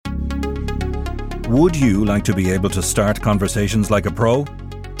Would you like to be able to start conversations like a pro?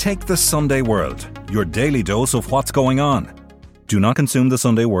 Take the Sunday World, your daily dose of what's going on. Do not consume the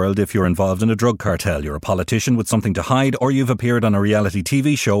Sunday World if you're involved in a drug cartel, you're a politician with something to hide, or you've appeared on a reality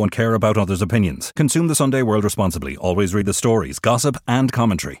TV show and care about others' opinions. Consume the Sunday World responsibly. Always read the stories, gossip and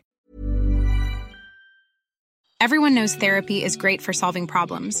commentary. Everyone knows therapy is great for solving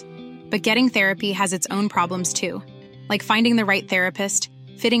problems, but getting therapy has its own problems too, like finding the right therapist,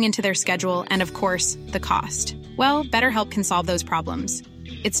 fitting into their schedule, and of course, the cost. Well, BetterHelp can solve those problems.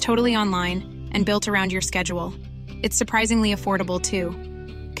 It's totally online and built around your schedule. It's surprisingly affordable, too.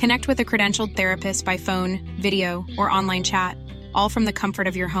 Connect with a credentialed therapist by phone, video, or online chat, all from the comfort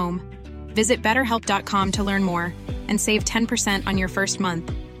of your home. Visit BetterHelp.com to learn more and save 10% on your first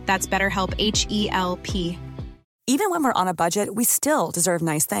month. That's BetterHelp, H-E-L-P. Even when we're on a budget, we still deserve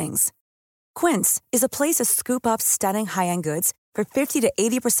nice things. Quince is a place to scoop up stunning high-end goods for 50 to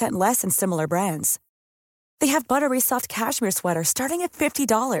 80% less than similar brands. They have buttery soft cashmere sweaters starting at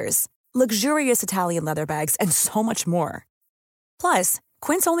 $50, luxurious Italian leather bags, and so much more. Plus,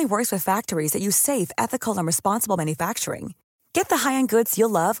 Quince only works with factories that use safe, ethical, and responsible manufacturing. Get the high-end goods you'll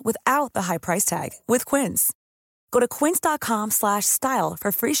love without the high price tag with Quince. Go to quince.com/style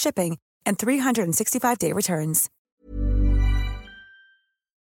for free shipping and 365-day returns.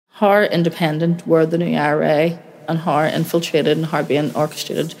 How independent were the new IRA, and how infiltrated and how being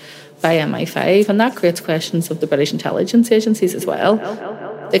orchestrated by MI5? And that creates questions of the British intelligence agencies as well.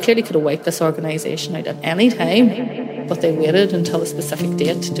 They clearly could have wiped this organisation out at any time, but they waited until a specific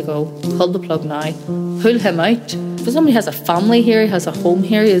date to go, pull the plug now, pull him out. Because somebody has a family here, he has a home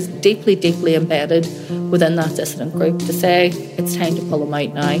here, he is deeply, deeply embedded within that dissident group. To say it's time to pull him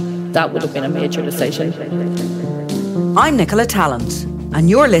out now, that would have been a major decision. I'm Nicola Tallant, and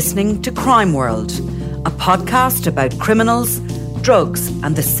you're listening to Crime World, a podcast about criminals, drugs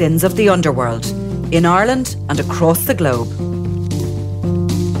and the sins of the underworld in Ireland and across the globe.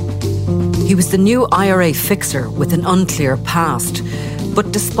 He was the new IRA fixer with an unclear past,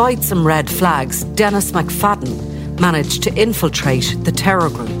 but despite some red flags, Dennis McFadden managed to infiltrate the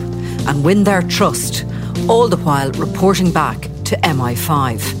terror group and win their trust, all the while reporting back to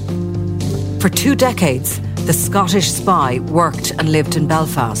MI5. For 2 decades, the Scottish spy worked and lived in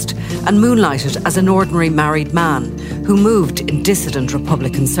Belfast and moonlighted as an ordinary married man who moved in dissident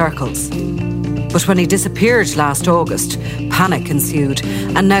Republican circles. But when he disappeared last August, panic ensued,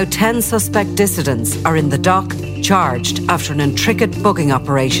 and now 10 suspect dissidents are in the dock, charged after an intricate bugging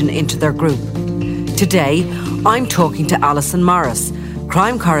operation into their group. Today, I'm talking to Alison Morris,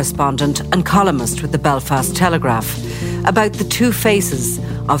 crime correspondent and columnist with the Belfast Telegraph, about the two faces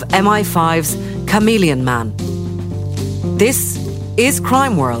of MI5's Chameleon Man. This is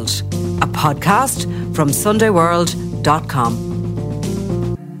Crime World, a podcast from SundayWorld.com.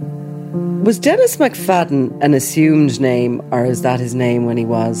 Was Dennis McFadden an assumed name, or is that his name when he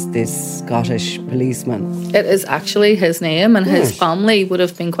was this Scottish policeman? It is actually his name, and his family would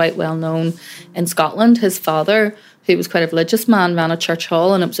have been quite well known in Scotland. His father, who was quite a religious man, ran a church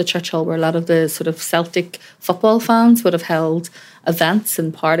hall, and it was a church hall where a lot of the sort of Celtic football fans would have held events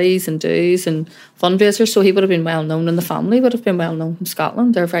and parties and do's and fundraisers. So he would have been well known, and the family would have been well known from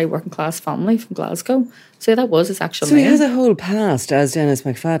Scotland. They're a very working class family from Glasgow. So that was his actual name. So he has a whole past as Dennis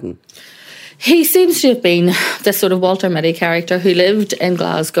McFadden. He seems to have been this sort of Walter Mitty character who lived in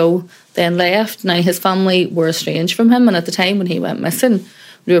Glasgow, then left. Now, his family were estranged from him, and at the time when he went missing,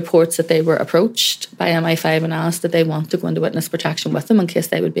 the reports that they were approached by MI5 and asked that they want to go into witness protection with him in case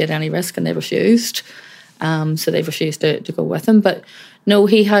they would be at any risk, and they refused. So they refused to go with him. But no,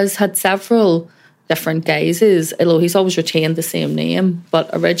 he has had several different guises, although he's always retained the same name. But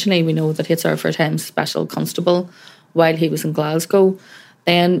originally we know that he had served for a time as special constable while he was in Glasgow.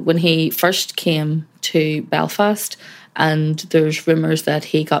 Then when he first came to Belfast, and there's rumours that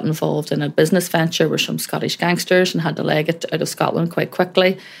he got involved in a business venture with some Scottish gangsters and had to leg it out of Scotland quite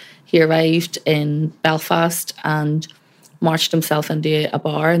quickly. He arrived in Belfast and marched himself into a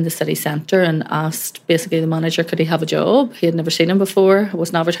bar in the city centre and asked basically the manager could he have a job. He had never seen him before,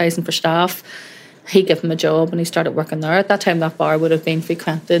 wasn't advertising for staff. He gave him a job and he started working there. At that time that bar would have been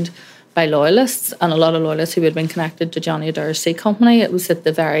frequented by loyalists, and a lot of loyalists who had been connected to Johnny Adair's Sea Company. It was at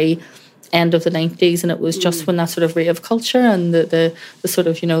the very end of the 90s, and it was just when that sort of rave culture and the sort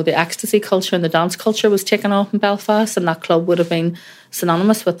of, you know, the ecstasy culture and the dance culture was taken off in Belfast, and that club would have been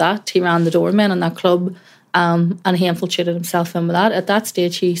synonymous with that. He ran the doorman in that club, and he infiltrated himself in with that. At that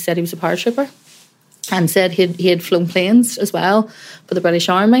stage he said he was a paratrooper and said he had flown planes as well for the British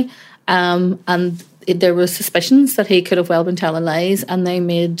Army, and there were suspicions that he could have well been telling lies, and they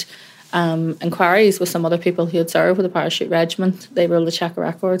made inquiries with some other people who had served with the parachute regiment. They were able to check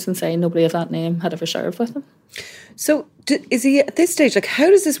records and say nobody of that name had ever served with them. So is he at this stage, like, how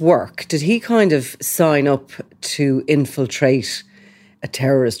does this work? Did he kind of sign up to infiltrate a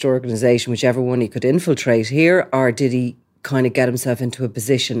terrorist organisation, whichever one he could infiltrate here, or did he kind of get himself into a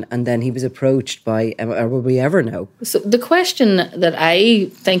position and then he was approached by, or will we ever know? So the question that I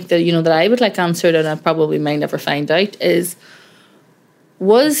think that, that I would like answered, and I probably may never find out, is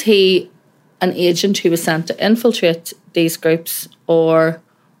was he an agent who was sent to infiltrate these groups, or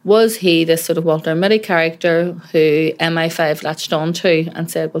was he this sort of Walter Mitty character who MI5 latched onto and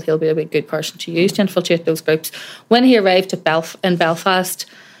said, well, he'll be a good person to use to infiltrate those groups? When he arrived in Belfast,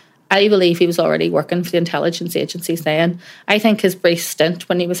 I believe he was already working for the intelligence agencies then. I think his brief stint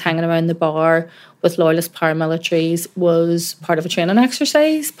when he was hanging around the bar with loyalist paramilitaries was part of a training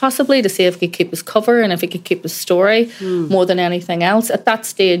exercise, possibly to see if he could keep his cover and if he could keep his story more than anything else. At that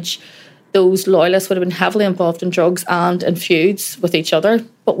stage, those loyalists would have been heavily involved in drugs and in feuds with each other,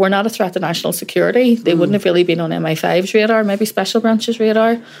 but were not a threat to national security. They wouldn't have really been on MI5's radar, maybe Special Branch's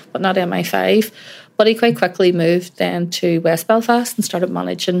radar, but not MI5. But he quite quickly moved then to West Belfast and started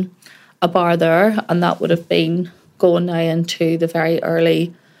managing a bar there, and that would have been going now into the very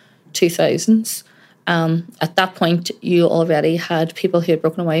early 2000s. At that point, you already had people who had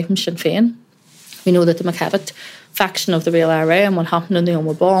broken away from Sinn Féin. We know that the McFadden faction of the real IRA and what happened in the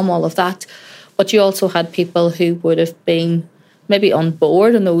Omagh bomb, all of that. But you also had people who would have been maybe on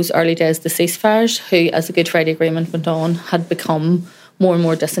board in those early days of the ceasefires, who, as the Good Friday Agreement went on, had become more and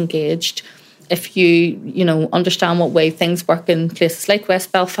more disengaged. If you understand what way things work in places like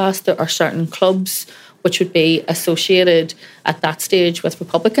West Belfast, there are certain clubs which would be associated at that stage with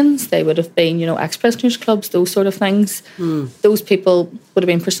Republicans. They would have been, ex-prisoners clubs, those sort of things. Those people would have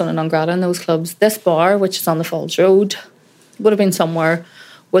been persona non grata in those clubs. This bar, which is on the Falls Road, would have been somewhere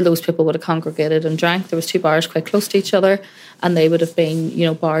where those people would have congregated and drank. There was two bars quite close to each other, and they would have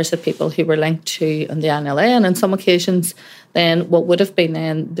been, bars of people who were linked to in the NLA, and on some occasions then what would have been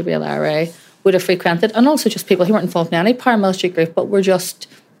then the real IRA would have frequented, and also just people who weren't involved in any paramilitary group but were just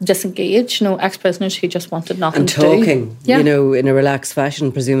disengaged, ex-prisoners who just wanted nothing to do. And talking, in a relaxed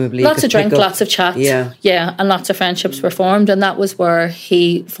fashion, presumably. Lots of drink, lots of chat. Yeah, and lots of friendships were formed, and that was where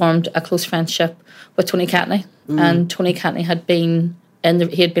he formed a close friendship with Tony Catney. And Tony Catney had been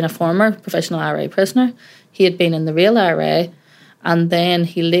he had been a former provisional IRA prisoner. He had been in the real IRA, and then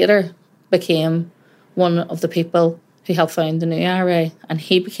he later became one of the people who helped found the new IRA, and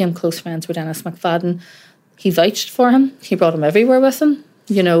he became close friends with Dennis McFadden. He vouched for him. He brought him everywhere with him.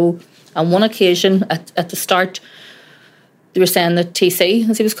 On one occasion at the start, they were saying that TC,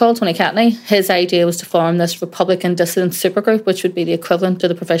 as he was called, Tony Catney, his idea was to form this Republican dissident supergroup, which would be the equivalent to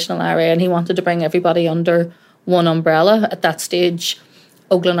the provisional IRA, and he wanted to bring everybody under one umbrella. At that stage,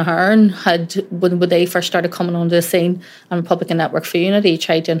 Oglan Ahern when they first started coming onto the scene, and Republican Network for Unity, he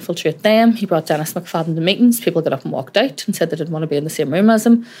tried to infiltrate them. He brought Dennis McFadden to meetings. People got up and walked out and said they didn't want to be in the same room as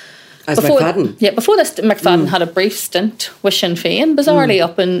him. McFadden? Yeah, before this, McFadden had a brief stint with Sinn Féin, bizarrely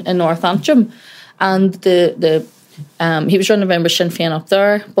up in North Antrim. And he was running around with Sinn Féin up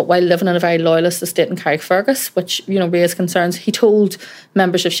there, but while living in a very loyalist estate in Carrickfergus, which, raised concerns, he told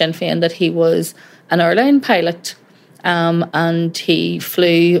members of Sinn Féin that he was an airline pilot, and he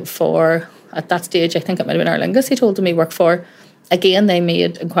flew for, at that stage, I think it might have been Aer Lingus, he told them he worked for. Again, they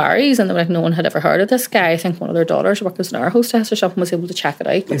made inquiries and they were like, no one had ever heard of this guy. I think one of their daughters worked as an air hostess or something, was able to check it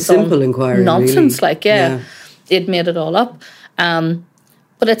out. A simple inquiry, nonsense, really. They'd made it all up.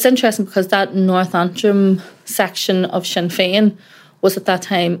 But it's interesting because that North Antrim section of Sinn Féin was at that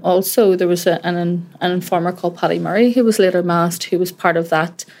time also, there was an informer called Paddy Murray who was later masked, who was part of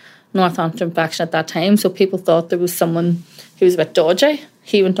that North Antrim faction at that time. So people thought there was someone who was a bit dodgy.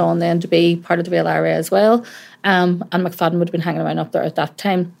 He went on then to be part of the real IRA as well. And McFadden would have been hanging around up there at that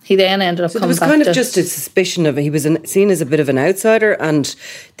time. He then ended up coming back. So there was kind of just a suspicion of he was seen as a bit of an outsider, and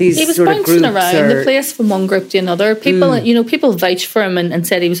these he was sort of bouncing groups around the place from one group to another. People, people vouched for him and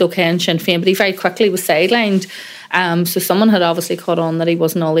said he was okay in Sinn Féin, but he very quickly was sidelined. So someone had obviously caught on that he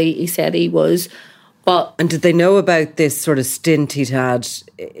wasn't all he said he was. And did they know about this sort of stint he'd had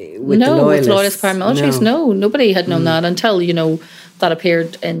with the loyalists? No, with loyalist paramilitaries. No, nobody had known that until, that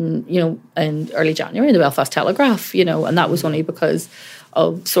appeared in early January in the Belfast Telegraph, and that was only because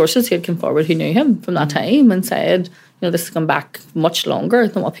of sources who had come forward who knew him from that time and said, this has gone back much longer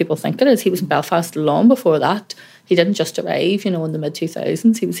than what people think it is. He was in Belfast long before that. He didn't just arrive, in the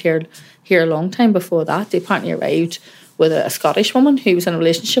mid-2000s. He was here a long time before that. He apparently arrived with a Scottish woman who he was in a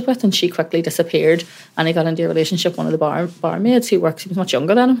relationship with, and she quickly disappeared, and he got into a relationship with one of the barmaids who was much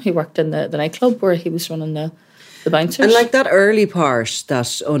younger than him. He worked in the nightclub where he was running the the bouncers. And like that early part,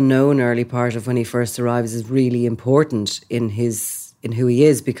 that unknown early part of when he first arrives is really important in who he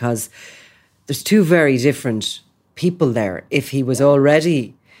is, because there's two very different people there. If he was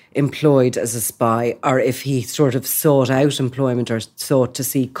already employed as a spy, or if he sort of sought out employment or sought to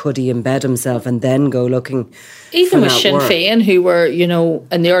see could he embed himself and then go looking even for with that Sinn work. Féin, who were, you know,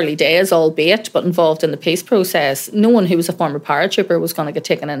 in the early days, albeit, but involved in the peace process, no one who was a former paratrooper was going to get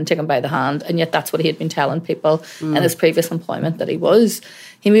taken in and taken by the hand, and yet that's what he had been telling people in his previous employment that he was.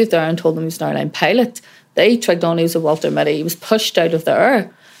 He moved there and told them he was an airline pilot. They trigged on he was a Walter Mitty. He was pushed out of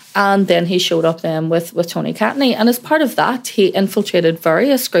there. And then he showed up then with Tony Catney. And as part of that, he infiltrated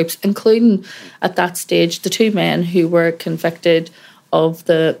various groups, including at that stage the two men who were convicted of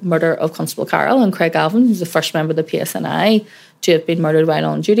the murder of Constable Carroll and Craig Alvin, who's the first member of the PSNI to have been murdered while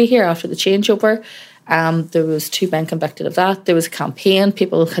on duty here after the changeover. There was two men convicted of that. There was a campaign.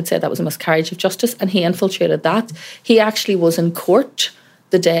 People had said that was a miscarriage of justice, and he infiltrated that. He actually was in court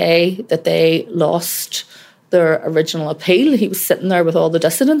the day that they lost their original appeal. He was sitting there with all the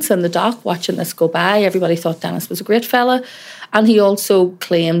dissidents in the dock watching this go by. Everybody thought Dennis was a great fella. And he also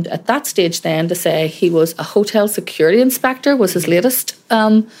claimed at that stage then to say he was a hotel security inspector, was his latest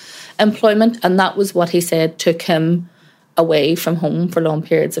employment. And that was what he said took him away from home for long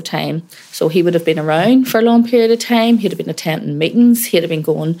periods of time. So he would have been around for a long period of time. He'd have been attending meetings. He'd have been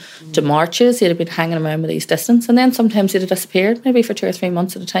going to marches. He'd have been hanging around with these dissidents. And then sometimes he'd have disappeared, maybe for 2 or 3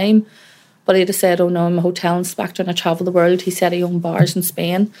 months at a time. But he'd have said, oh no, I'm a hotel inspector and I travel the world. He said he owned bars in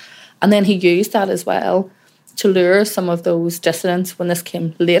Spain. And then he used that as well to lure some of those dissidents when this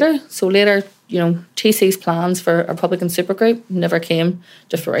came later. So later, you know, TC's plans for a Republican supergroup never came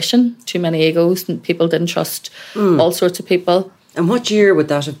to fruition. Too many egos and people didn't trust all sorts of people. And what year would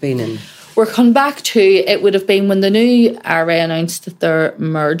that have been in? We're coming back to, it would have been when the new IRA announced their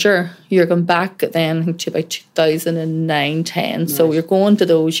merger. You're going back then to about 2009-10. Right. So you're going to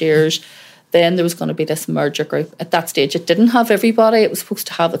those years. Then there was going to be this merger group. At that stage, it didn't have everybody. It was supposed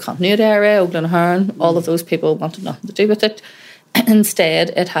to have the continuity IRA, O'Glenahern. All of those people wanted nothing to do with it. Instead,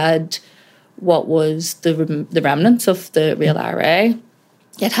 it had what was the remnants of the real IRA.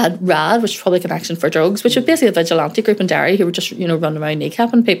 It had RAD, which was Republican Action for Drugs, which was basically a vigilante group in Derry who were just, you know, running around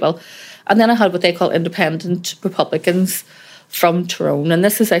kneecapping people. And then I had what they call independent Republicans from Tyrone. And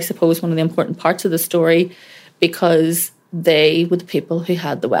this is, I suppose, one of the important parts of the story because they were the people who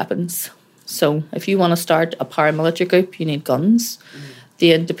had the weapons. So if you want to start a paramilitary group, you need guns.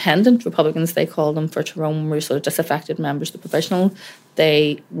 The independent Republicans, they call them for Tyrone, were sort of disaffected members of the provisional.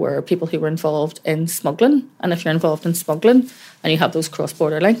 They were people who were involved in smuggling. And if you're involved in smuggling and you have those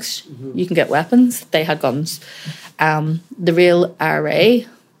cross-border links, you can get weapons. They had guns. The real IRA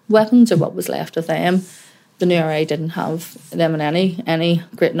weapons, or what was left of them, the new IRA didn't have them in any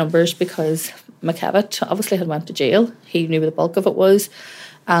great numbers because McFadden obviously had went to jail. He knew where the bulk of it was.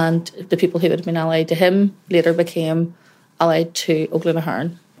 And the people who had been allied to him later became allied to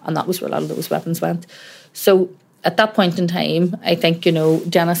O'Glenahern, and that was where a lot of those weapons went. So at that point in time, I think, you know,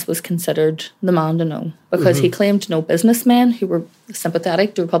 Dennis was considered the man to know because he claimed to know businessmen who were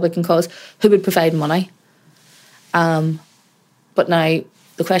sympathetic to the Republican cause who would provide money. But now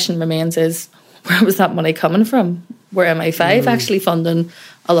the question remains is, where was that money coming from? Were MI5 actually funding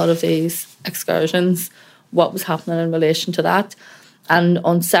a lot of these excursions? What was happening in relation to that? And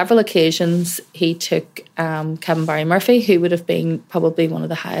on several occasions, he took Kevin Barry Murphy, who would have been probably one of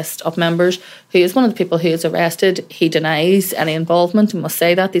the highest up members, who is one of the people who is arrested. He denies any involvement, and must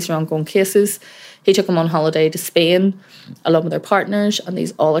say that. These are ongoing cases. He took him on holiday to Spain, along with their partners, and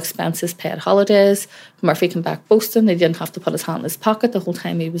these all expenses paid holidays. Murphy came back boasting. He didn't have to put his hand in his pocket the whole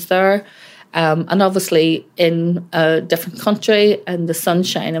time he was there. And obviously, in a different country, and the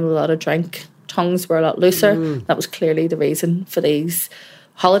sunshine and a lot of drink, tongues were a lot looser. That was clearly the reason for these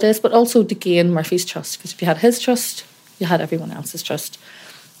holidays, but also to gain Murphy's trust, because if you had his trust, you had everyone else's trust.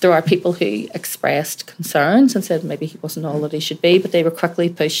 There are people who expressed concerns and said maybe he wasn't all that he should be, but they were quickly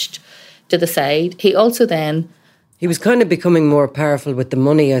pushed to the side. He also then... He was kind of becoming more powerful with the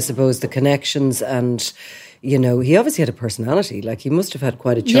money, I suppose, the connections, and, you know, he obviously had a personality. Like, he must have had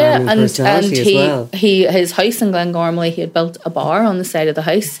quite a charming personality as well. His house in Glengormley, he had built a bar on the side of the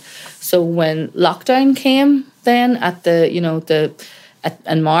house. So when lockdown came then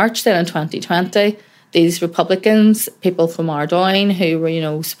in March then in 2020, these Republicans, people from Ardoyne who were, you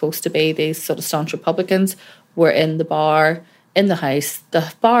know, supposed to be these sort of staunch Republicans, were in the bar, in the house.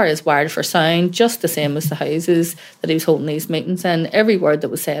 The bar is wired for sound, just the same as the houses that he was holding these meetings in. Every word that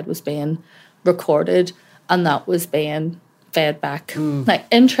was said was being recorded, and that was being fed back. Like,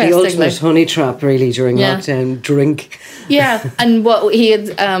 interestingly, the ultimate honey trap, really, during lockdown. Drink. Yeah, and what he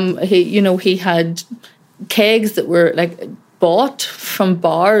had, he had kegs that were like bought from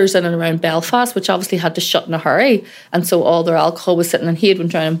bars in and around Belfast, which obviously had to shut in a hurry, and so all their alcohol was sitting, and he had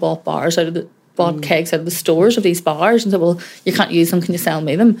went around and bought kegs out of the stores of these bars and said, well, you can't use them, can you sell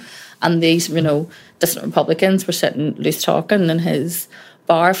me them? And these, dissident Republicans were sitting loose talking in his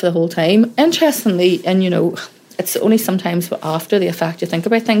bar for the whole time. Interestingly, and it's only sometimes after the effect you think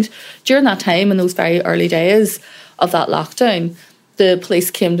about things. During that time, in those very early days of that lockdown, the police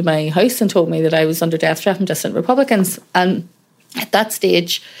came to my house and told me that I was under death threat from dissident Republicans. And at that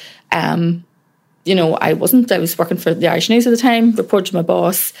stage, I wasn't. I was working for the Irish News at the time, reported to my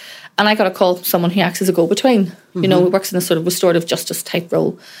boss, and I got a call from someone who acts as a go-between. Mm-hmm. He works in a sort of restorative justice type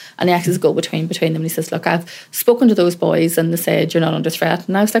role, and he acts as a go-between between them. And he says, look, I've spoken to those boys and they said you're not under threat.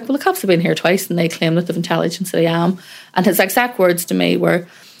 And I was like, well, the cops have been here twice and they claim that they've intelligence that I am. And his exact words to me were,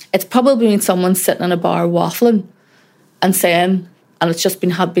 it's probably been someone sitting in a bar waffling and saying, and it's just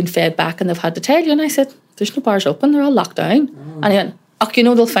been fed back and they've had to tell you. And I said, there's no bars open, they're all locked down. And he went,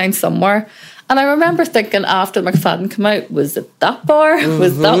 they'll find somewhere. And I remember thinking after McFadden came out, was it that bar? Mm-hmm.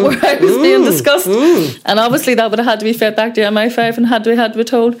 Was that where I was being discussed? Mm. And obviously that would have had to be fed back to MI5 and had to be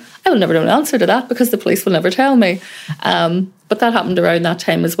told. I will never know an answer to that because the police will never tell me. But that happened around that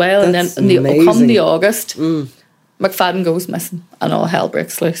time as well. That's and then come the August, Mm. McFadden goes missing and all hell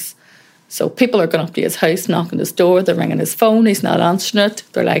breaks loose. So people are going up to his house, knocking his door, they're ringing his phone, he's not answering it.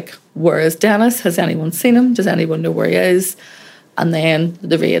 They're like, where is Dennis? Has anyone seen him? Does anyone know where he is? And then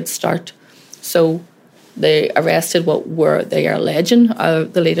the raids start. So they arrested what they are alleging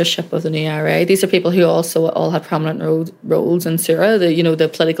the leadership of the new IRA. These are people who also all had prominent roles in Sura,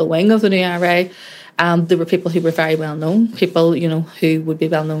 the political wing of the new IRA. There were people who were very well known, people who would be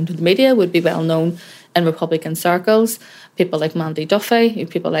well known to the media, would be well known in Republican circles. People like Mandy Duffy,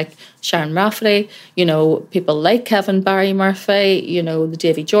 people like Sharon Rafferty, people like Kevin Barry Murphy, the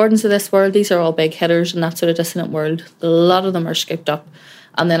Davy Jordans of this world. These are all big hitters in that sort of dissident world. A lot of them are scooped up.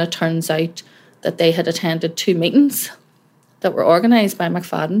 And then it turns out that they had attended 2 meetings that were organised by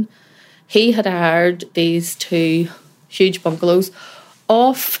McFadden. He had hired these 2 huge bungalows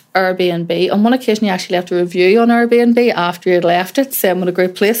off Airbnb. On one occasion, he actually left a review on Airbnb after he had left it, saying what a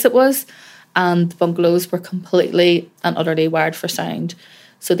great place it was. And the bungalows were completely and utterly wired for sound.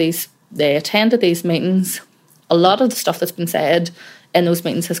 So they attended these meetings. A lot of the stuff that's been said in those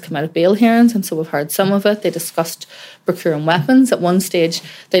meetings has come out of bail hearings, and so we've heard some of it. They discussed procuring weapons. At one stage,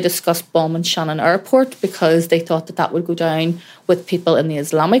 they discussed bombing Shannon Airport because they thought that would go down with people in the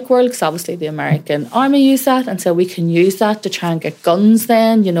Islamic world, because obviously the American army used that, and so we can use that to try and get guns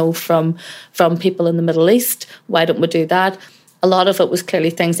then, from people in the Middle East. Why don't we do that? A lot of it was clearly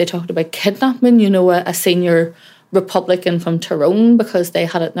things they talked about kidnapping, a senior Republican from Tyrone, because they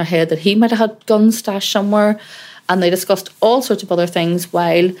had it in their head that he might have had guns stashed somewhere. And they discussed all sorts of other things,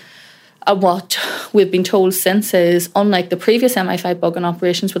 while what we've been told since is, unlike the previous MI5 bugging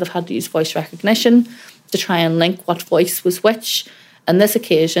operations, would have had to use voice recognition to try and link what voice was which. On this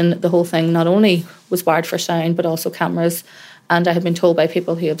occasion, the whole thing not only was wired for sound, but also cameras. And I have been told by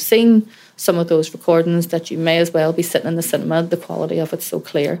people who have seen some of those recordings that you may as well be sitting in the cinema. The quality of it's so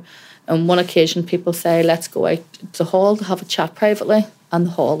clear. On one occasion, people say, let's go out to the hall to have a chat privately. And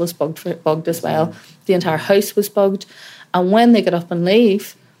the hall was bugged as well. The entire house was bugged. And when they got up and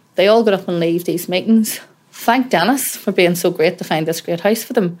leave, they all got up and leave these meetings. Thank Dennis for being so great to find this great house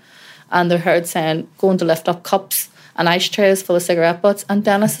for them. And they're heard saying, going to lift up cups and ashtrays full of cigarette butts. And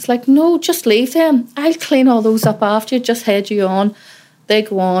Dennis is like, no, just leave them. I'll clean all those up after you. Just head you on. They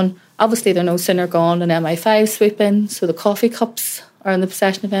go on. Obviously, they're no sooner gone than MI5 sweep in. So the coffee cups are in the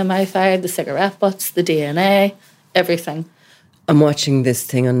possession of MI5, the cigarette butts, the DNA, everything. I'm watching this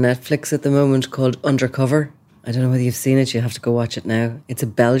thing on Netflix at the moment called Undercover. I don't know whether you've seen it. You have to go watch it now. It's a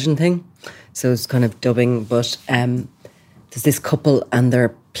Belgian thing, so it's kind of dubbing. But there's this couple and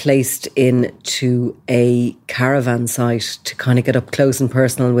they're placed into a caravan site to kind of get up close and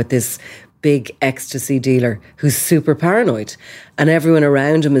personal with this big ecstasy dealer who's super paranoid. And everyone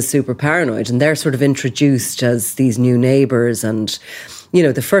around him is super paranoid. And they're sort of introduced as these new neighbours. And,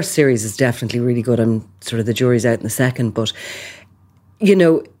 the first series is definitely really good. I'm sort of the jury's out in the second. But,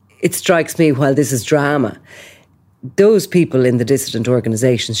 it strikes me, while this is drama, those people in the dissident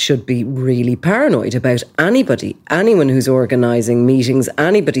organisations should be really paranoid about anyone who's organising meetings,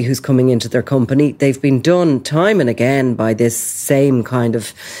 anybody who's coming into their company. They've been done time and again by this same kind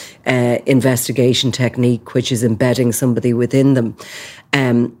of investigation technique, which is embedding somebody within them.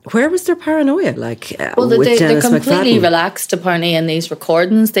 Where was their paranoia? They're completely relaxed apparently in these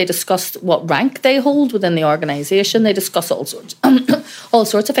recordings. They discuss what rank they hold within the organisation. They discuss all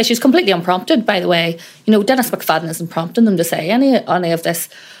sorts of issues, completely unprompted, by the way. Dennis McFadden isn't prompting them to say any of this.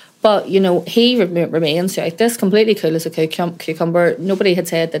 But, you know, he remains throughout this completely cool as a cucumber. Nobody had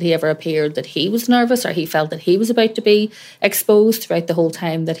said that he ever appeared that he was nervous or he felt that he was about to be exposed throughout the whole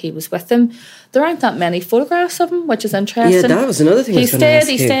time that he was with them. There aren't that many photographs of him, which is interesting. Yeah, that was another thing He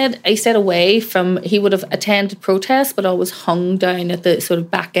stayed away from, he would have attended protests, but always hung down at the sort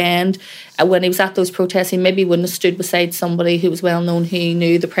of back end. And when he was at those protests, he maybe wouldn't have stood beside somebody who was well known, who he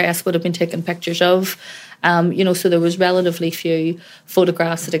knew the press would have been taking pictures of. You know, so there was relatively few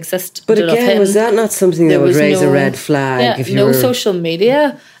photographs that existed. But again, was that not something that would raise a red flag? Yeah, no social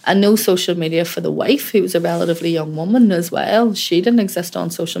media, and no social media for the wife, who was a relatively young woman as well. She didn't exist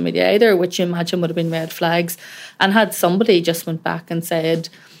on social media either, which you imagine would have been red flags. And had somebody just went back and said,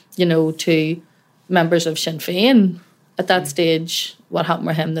 you know, to members of Sinn Féin at that stage, what happened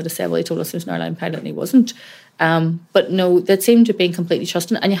with him, that they said, well, he told us he was an airline pilot and he wasn't. But no, that seemed to be completely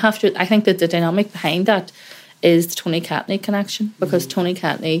trusting. And you have to, I think that the dynamic behind that is the Tony Catney connection, because Tony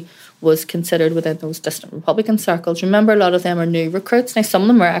Catney was considered within those distant Republican circles. Remember, a lot of them are new recruits. Now, some of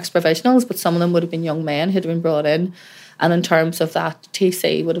them were ex-provisionals, but some of them would have been young men who'd been brought in. And in terms of that,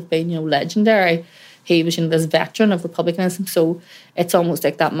 TC would have been, you know, legendary. He was, you know, this veteran of republicanism. So it's almost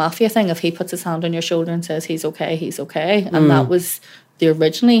like that mafia thing. If he puts his hand on your shoulder and says, he's okay, he's okay. And that was the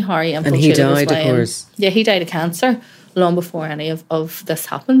originally how he infiltrated. And he died, of course. Yeah, he died of cancer long before any of this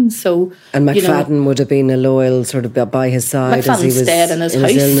happened. So, and McFadden would have been a loyal sort of by his side McFadden as he was stayed in his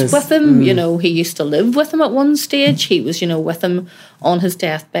house with him. You know, he used to live with him at one stage. He was, you know, with him on his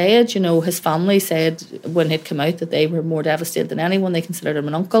deathbed. You know, his family said when he'd come out that they were more devastated than anyone. They considered him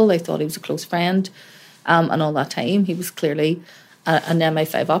an uncle. They thought he was a close friend. And all that time, he was clearly an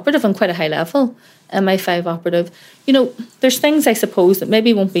MI5 operative on quite a high level. MI5 operative. You know, there's things, I suppose, that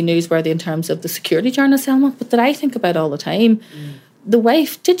maybe won't be newsworthy in terms of the security journalist element, but that I think about all the time. The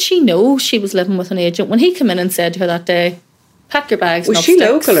wife, did she know she was living with an agent? When he came in and said to her that day, pack your bags. Was she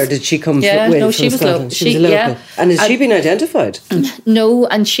local, or did she come from she was local. She was a local. Yeah. And has she been identified? No,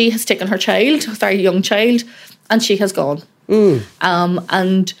 and she has taken her child, a very young child, and she has gone.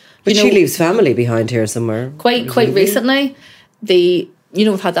 But she leaves family behind here somewhere. Quite recently,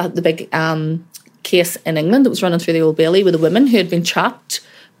 we've had the big case in England that was running through the Old Bailey with a woman who had been trapped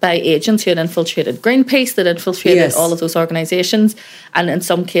by agents who had infiltrated Greenpeace, that infiltrated all of those organisations. And in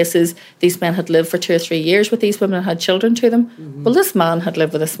some cases, these men had lived for 2 or 3 years with these women and had children to them. Well, this man had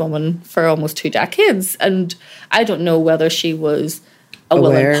lived with this woman for almost 2 decades. And I don't know whether she was a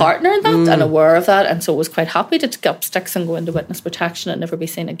willing partner in that and aware of that, and so was quite happy to take up sticks and go into witness protection and never be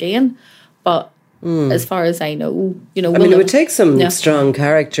seen again. But as far as I know, you know, I mean, it would take some strong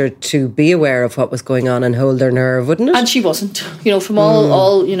character to be aware of what was going on and hold their nerve, wouldn't it? And she wasn't. You know, from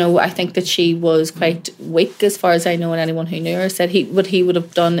all you know, I think that she was quite weak, as far as I know, and anyone who knew her said what he would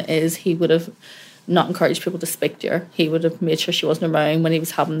have done is he would have not encouraged people to speak to her. He would have made sure she wasn't around when he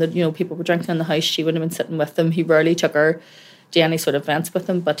was having people were drinking in the house. She wouldn't have been sitting with them. He rarely took her to any sort of events with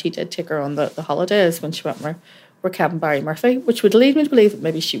him, but he did take her on the holidays when she went were Kevin Barry Murphy, which would lead me to believe that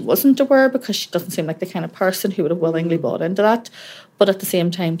maybe she wasn't aware, because she doesn't seem like the kind of person who would have willingly bought into that. But at the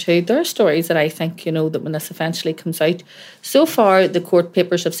same time too, there are stories that I think, you know, that when this eventually comes out, so far the court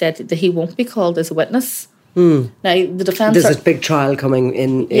papers have said that he won't be called as a witness. Now the defence, there's a big trial coming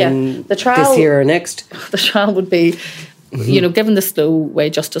in the trial, this year or next. The trial would be, you know, given the slow way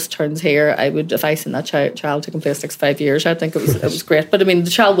justice turns here, I would, if I seen that trial taking place next 5 years, I think it was great. But I mean,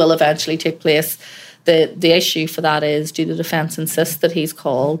 the trial will eventually take place. The issue for that is, do the defence insist that he's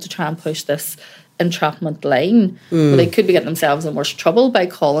called to try and push this entrapment line? Well, they could be getting themselves in worse trouble by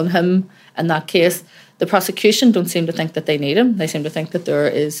calling him in that case. The prosecution don't seem to think that they need him. They seem to think that there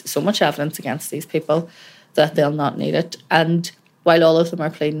is so much evidence against these people that they'll not need it. And while all of them are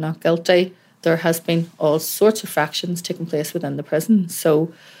pleading not guilty, there has been all sorts of fractions taking place within the prison.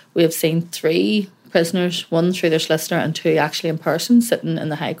 So we have seen 3 prisoners, 1 through their solicitor and 2 actually in person, sitting in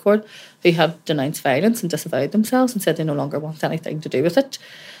the High Court, who have denounced violence and disavowed themselves and said they no longer want anything to do with it.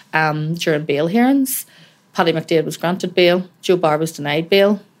 During bail hearings, Paddy McDade was granted bail, Joe Barr was denied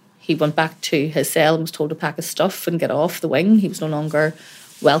bail. He went back to his cell and was told to pack his stuff and get off the wing. He was no longer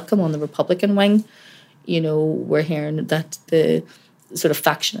welcome on the Republican wing. You know, we're hearing that the sort of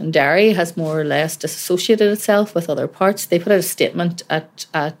faction in Derry has more or less disassociated itself with other parts. They put out a statement at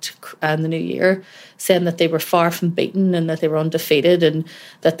the New Year saying that they were far from beaten and that they were undefeated and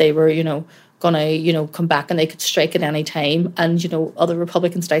that they were, you know, going to, you know, come back and they could strike at any time. And, you know, other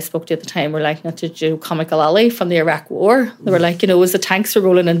Republicans that I spoke to at the time were likening it to, you know, Comical Ali from the Iraq War. They were like, you know, as the tanks were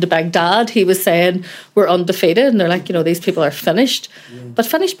rolling into Baghdad, he was saying, we're undefeated. And they're like, you know, these people are finished, but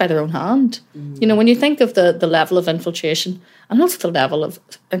finished by their own hand. You know, when you think of the level of infiltration and also the level of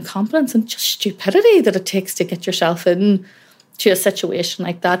incompetence and just stupidity that it takes to get yourself in to a situation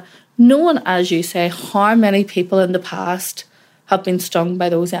like that, knowing, as you say, how many people in the past have been stung by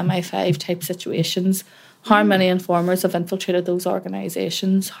those MI5 type situations, how many informers have infiltrated those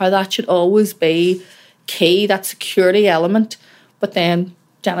organisations, how that should always be key, that security element. But then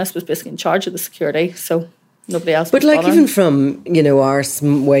Dennis was basically in charge of the security, so nobody else. But like, even from, you know, our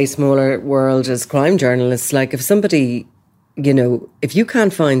way smaller world as crime journalists, like if somebody, you know, if you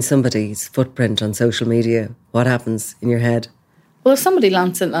can't find somebody's footprint on social media, what happens in your head? Well, if somebody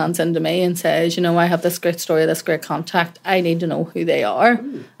lands into me and says, you know, I have this great story, this great contact, I need to know who they are.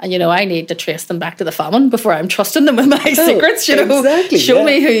 And, you know, I need to trace them back to the famine before I'm trusting them with my secrets. You know, exactly, show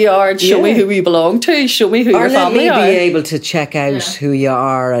me who you are, show me who you belong to, show me who your family are. Or let me be able to check out who you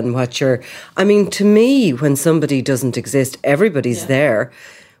are and what you're... I mean, to me, when somebody doesn't exist, everybody's there.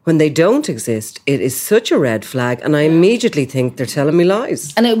 When they don't exist, it is such a red flag, and I immediately think they're telling me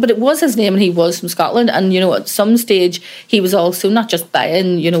lies. But it was his name, and he was from Scotland. And, you know, at some stage, he was also not just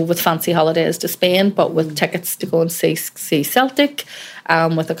buying, you know, with fancy holidays to Spain, but with tickets to go and see Celtic,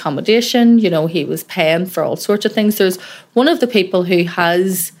 with accommodation. You know, he was paying for all sorts of things. There's one of the people who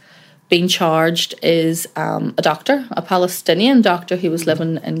has been charged is a doctor, a Palestinian doctor who was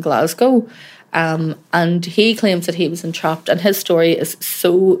living in Glasgow. And he claims that he was entrapped, and his story is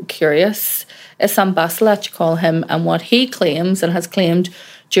so curious. Issam Basalat, you call him, and what he claims and has claimed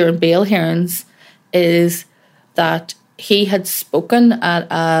during bail hearings is that he had spoken at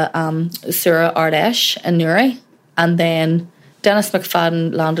Surah Ardesh in Newry, and then Dennis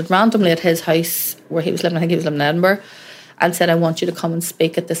McFadden landed randomly at his house where he was living. I think he was living in Edinburgh, and said, I want you to come and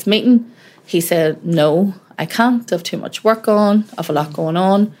speak at this meeting. He said, no, I can't. I have too much work on. I have a lot going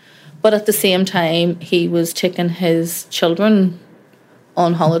on. But at the same time, he was taking his children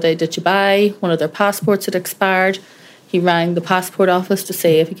on holiday to Dubai. One of their passports had expired. He rang the passport office to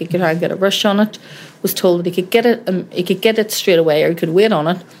see if he could try and get a rush on it. Was told that he could get it straight away, or he could wait on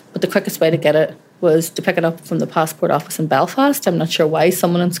it. But the quickest way to get it was to pick it up from the passport office in Belfast. I'm not sure why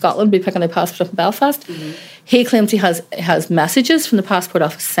someone in Scotland would be picking their passport up in Belfast. Mm-hmm. He claims he has messages from the passport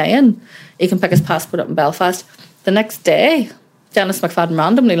office saying he can pick his passport up in Belfast. The next day, Dennis McFadden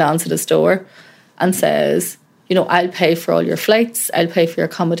randomly lands at his door and says, you know, I'll pay for all your flights, I'll pay for your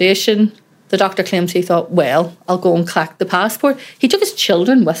accommodation. The doctor claims he thought, well, I'll go and collect the passport. He took his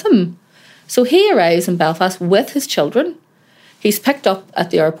children with him. So he arrives in Belfast with his children. He's picked up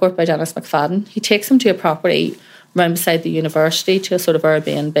at the airport by Dennis McFadden. He takes him to a property right beside the university, to a sort of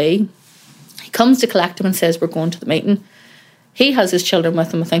Airbnb. He comes to collect him and says, we're going to the meeting. He has his children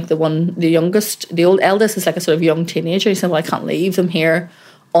with him. I think the eldest is like a sort of young teenager. He said, well, I can't leave them here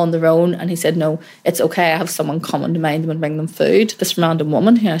on their own. And he said, no, it's okay. I have someone coming to mind them and bring them food. This random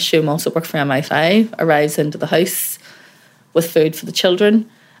woman, who I assume also worked for MI5, arrives into the house with food for the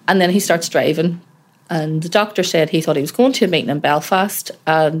children. And then he starts driving. And the doctor said he thought he was going to a meeting in Belfast.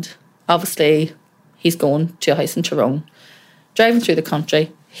 And obviously he's going to a house in Tyrone. Driving through the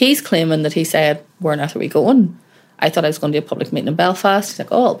country. He's claiming that he said, where on earth are we going? I thought I was going to do a public meeting in Belfast. He's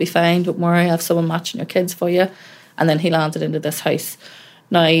like, oh, I'll be fine, don't worry, I have someone matching your kids for you. And then he landed into this house.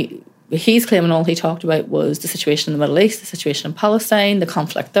 Now, he's claiming all he talked about was the situation in the Middle East, the situation in Palestine, the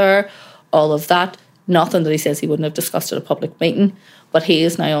conflict there, all of that. Nothing that he says he wouldn't have discussed at a public meeting. But he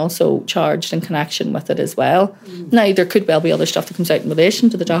is now also charged in connection with it as well. Now, there could well be other stuff that comes out in relation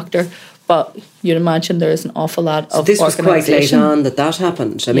to the doctor, but you'd imagine there is an awful lot of this was quite late on that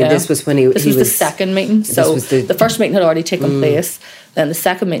happened. I mean, this was when This was the second meeting. So the first meeting had already taken place. Then the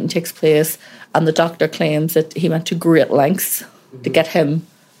second meeting takes place, and the doctor claims that he went to great lengths to get him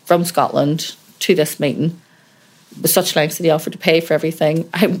from Scotland to this meeting. With such lengths that he offered to pay for everything.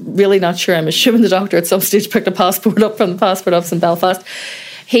 I'm really not sure. I'm assuming the doctor at some stage picked a passport up from the passport office in Belfast.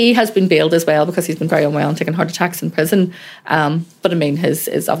 He has been bailed as well because he's been very unwell and taking heart attacks in prison. But I mean,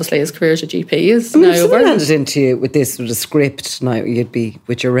 his obviously his career as a GP is now over. If someone handed into you with this, with a script, now you'd be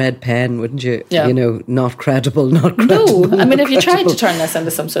with your red pen, wouldn't you? Yeah. You know, not credible. No, I mean, if you tried to turn this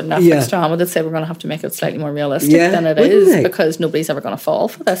into some sort of Netflix drama, they'd say we're going to have to make it slightly more realistic than it is, because nobody's ever going to fall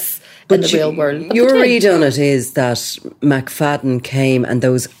for this in the real world. Your read on it is that McFadden came, and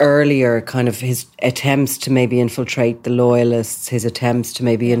those earlier kind of his attempts to maybe infiltrate the loyalists, his attempts to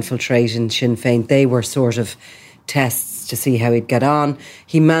maybe infiltrate in Sinn Féin, they were sort of tests to see how he'd get on.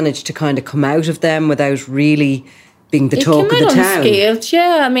 He managed to kind of come out of them without really being the talk of the town. Unscathed,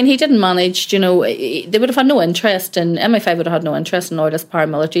 yeah. I mean, he didn't manage, you know, they would have had no interest, and MI5 would have had no interest in loyalist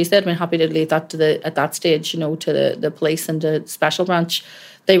paramilitaries. They'd been happy to leave that at that stage, you know, to the police and the special branch.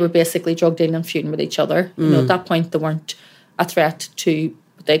 They were basically drug dealing and feuding with each other. You know, at that point, they weren't a threat to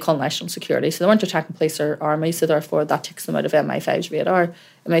what they call national security. So they weren't attacking police or army, so therefore that takes them out of MI5's radar.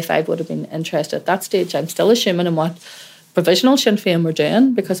 MI5 would have been interested at that stage. I'm still assuming in what provisional Sinn Féin were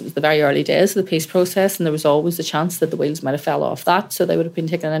doing, because it was the very early days of the peace process and there was always the chance that the wheels might have fell off that, so they would have been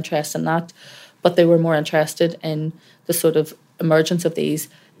taking an interest in that. But they were more interested in the sort of emergence of these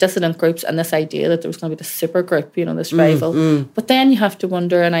dissident groups and this idea that there was going to be this super group, this rival. But then you have to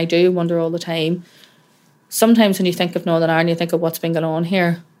wonder, and I do wonder all the time, sometimes when you think of Northern Ireland, you think of what's been going on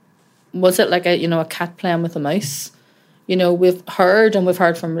here. Was it like a cat playing with a mouse? We've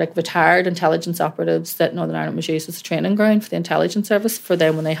heard from like retired intelligence operatives that Northern Ireland was used as a training ground for the intelligence service, for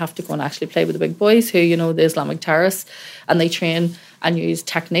them when they have to go and actually play with the big boys who, the Islamic terrorists, and they train and use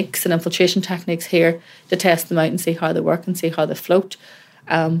techniques and infiltration techniques here to test them out and see how they work and see how they float.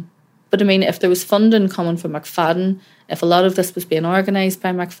 But I mean, if there was funding coming from McFadden, if a lot of this was being organised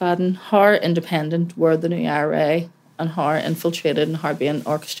by McFadden, how independent were the new IRA and how infiltrated and how being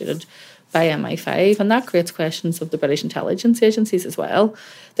orchestrated by MI5? And that creates questions of the British intelligence agencies as well.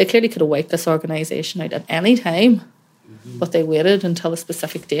 They clearly could have wiped this organisation out at any time, but they waited until a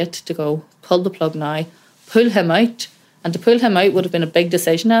specific date to go, pull the plug now, pull him out. And to pull him out would have been a big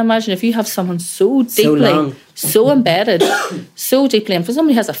decision, I imagine. If you have someone so deeply, so embedded, so deeply, and for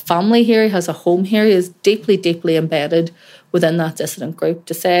somebody who has a family here, he has a home here, he is deeply, deeply embedded within that dissident group,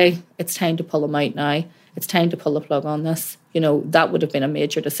 to say, it's time to pull him out now, it's time to pull the plug on this, that would have been a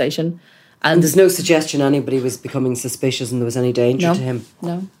major decision. And there's no suggestion anybody was becoming suspicious and there was any danger to him?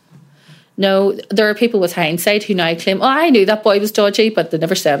 No, there are people with hindsight who now claim, I knew that boy was dodgy, but they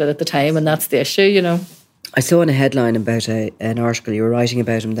never said it at the time, and that's the issue, I saw in a headline about an article you were writing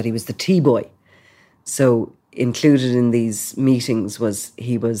about him that he was the tea boy. So included in these meetings was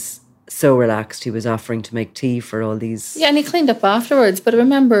he was so relaxed, he was offering to make tea for all these... Yeah, and he cleaned up afterwards. But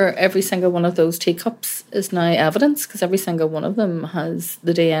remember, every single one of those teacups is now evidence, because every single one of them has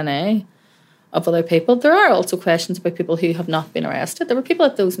the DNA of other people. There are also questions about people who have not been arrested. There were people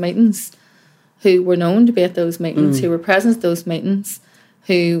at those meetings who were known to be at those meetings, who were present at those meetings,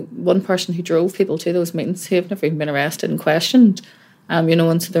 one person who drove people to those meetings who have never even been arrested and questioned.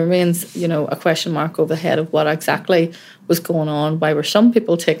 And so there remains, a question mark over the head of what exactly was going on. Why were some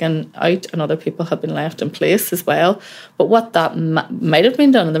people taken out and other people have been left in place as well? But what that might have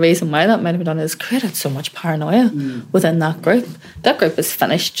been done, and the reason why that might have been done, is created so much paranoia within that group. That group is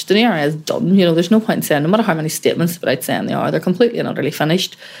finished. The IRA is done. There's no point in saying, no matter how many statements about saying they are, they're completely and utterly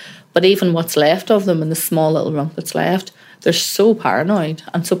finished. But even what's left of them in the small little rump that's left, they're so paranoid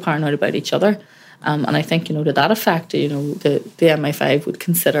and so paranoid about each other. And I think, to that effect, the MI5 would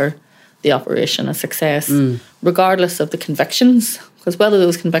consider the operation a success, regardless of the convictions, because whether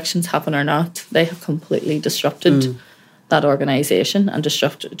those convictions happen or not, they have completely disrupted that organisation and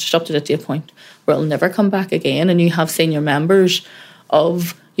disrupted it to a point where it'll never come back again. And you have senior members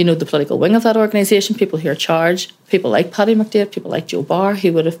of, the political wing of that organisation, people who are charged, people like Paddy McDade, people like Joe Barr,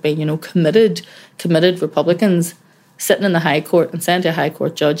 who would have been, committed Republicans, sitting in the High Court and saying to a High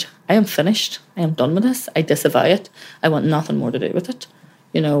Court judge, I am finished, I am done with this, I disavow it, I want nothing more to do with it.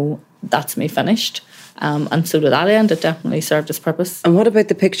 That's me finished. And so to that end, it definitely served its purpose. And what about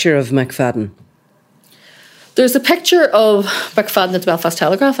the picture of McFadden? There's a picture of McFadden that the Belfast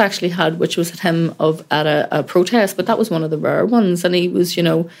Telegraph actually had, which was him at a protest, but that was one of the rare ones. And he was,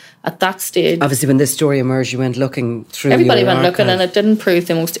 at that stage... Obviously, when this story emerged, you went looking through Everybody your went archive. looking, and it didn't prove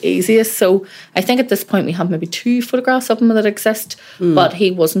the most easiest. So I think at this point we have maybe 2 photographs of him that exist, but he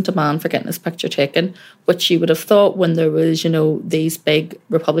wasn't a man for getting his picture taken, which you would have thought when there was, these big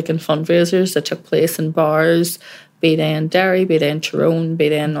Republican fundraisers that took place in bars, be they in Derry, be they in Tyrone, be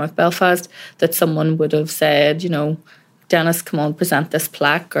they in North Belfast, that someone would have said, Dennis, come on, present this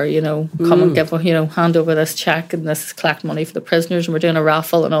plaque, or, come and give, hand over this cheque, and this is collect money for the prisoners, and we're doing a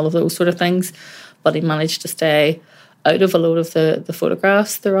raffle and all of those sort of things. But he managed to stay out of a load of the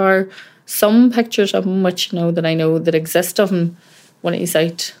photographs. There are some pictures of him, which, that I know that exist of him when he's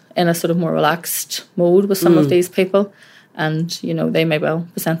out in a sort of more relaxed mode with some of these people. And, they may well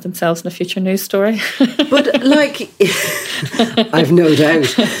present themselves in a future news story. But, I've no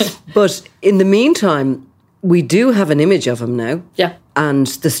doubt. But in the meantime, we do have an image of him now. Yeah. And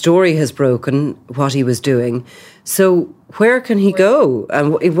the story has broken what he was doing. So where can he go?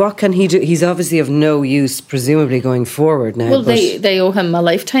 And what can he do? He's obviously of no use, presumably, going forward now. Well, they owe him a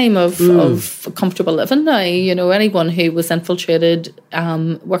lifetime of comfortable living now. Anyone who was infiltrated,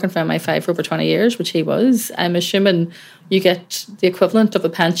 working for MI5 for over 20 years, which he was, I'm assuming you get the equivalent of a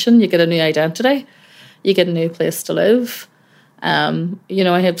pension, you get a new identity, you get a new place to live. I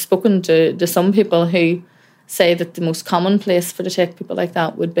have spoken to some people who say that the most common place to take people like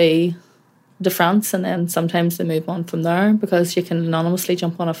that would be to France, and then sometimes they move on from there, because you can anonymously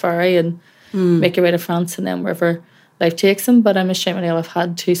jump on a ferry and make your way to France, and then wherever life takes them. But I'm assuming they'll have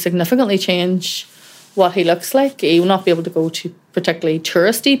had to significantly change what he looks like. He will not be able to go to particularly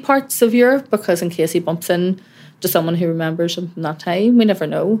touristy parts of Europe, because in case he bumps in to someone who remembers him from that time, we never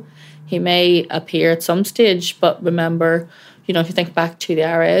know. He may appear at some stage, but remember, you know, if you think back to the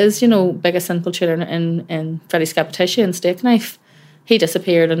IRA's, you know, biggest infiltrator in Freddie Scappatisci and Steak Knife, he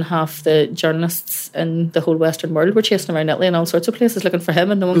disappeared, and half the journalists in the whole Western world were chasing around Italy and all sorts of places looking for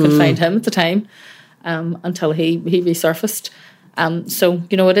him, and no one could find him at the time until he resurfaced. So,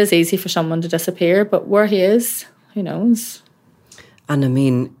 you know, it is easy for someone to disappear, but where he is, who knows? And I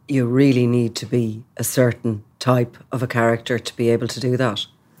mean, you really need to be a certain type of a character to be able to do that.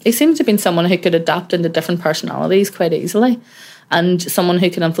 He seems to have been someone who could adapt into different personalities quite easily, and someone who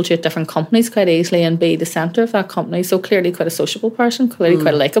can infiltrate different companies quite easily and be the centre of that company. So clearly quite a sociable person, clearly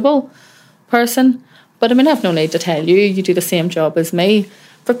quite a likeable person. But I mean, I have no need to tell you, you do the same job as me.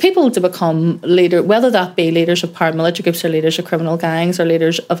 For people to become leader, whether that be leaders of paramilitary groups or leaders of criminal gangs or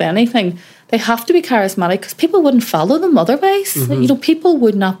leaders of anything, they have to be charismatic, because people wouldn't follow them otherwise. You know, people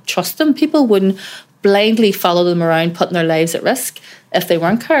would not trust them. People wouldn't blindly follow them around, putting their lives at risk if they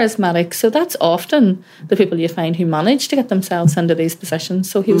weren't charismatic. So that's often the people you find who manage to get themselves into these positions.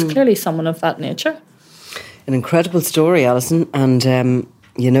 So he was clearly someone of that nature. An incredible story, Alison. And,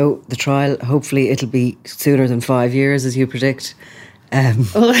 you know, the trial, hopefully it'll be sooner than 5 years, as you predict.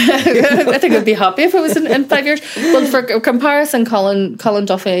 Well, I think I'd be happy if it was in 5 years. Well, for comparison, Colin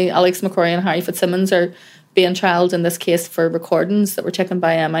Duffy, Alex McCrory and Harry Fitzsimmons are being trialled in this case for recordings that were taken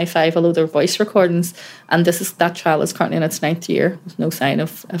by MI5, although they're voice recordings, and that trial is currently in its 9th year with no sign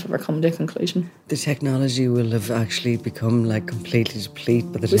of ever coming to a conclusion. The technology will have actually become like completely deplete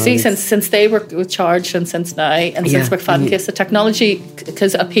by the time. We see since they were charged and since now, and since McFadden case, the technology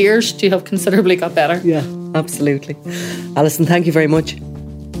appears to have considerably got better. Yeah, absolutely. Alison, thank you very much.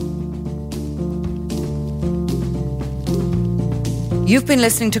 You've been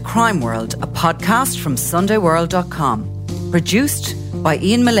listening to Crime World, a podcast from SundayWorld.com. Produced by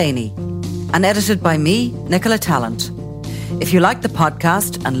Ian Mullaney and edited by me, Nicola Tallant. If you like the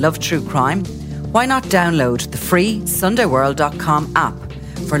podcast and love true crime, why not download the free SundayWorld.com app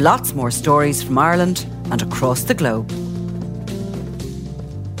for lots more stories from Ireland and across the globe.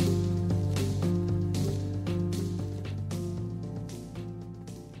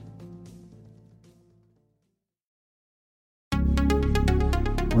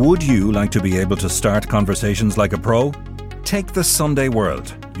 Would you like to be able to start conversations like a pro? Take the Sunday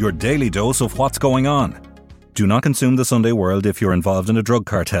World, your daily dose of what's going on. Do not consume the Sunday World if you're involved in a drug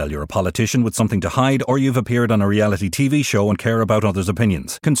cartel, you're a politician with something to hide, or you've appeared on a reality TV show and care about others'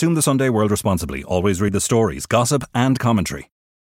 opinions. Consume the Sunday World responsibly. Always read the stories, gossip and commentary.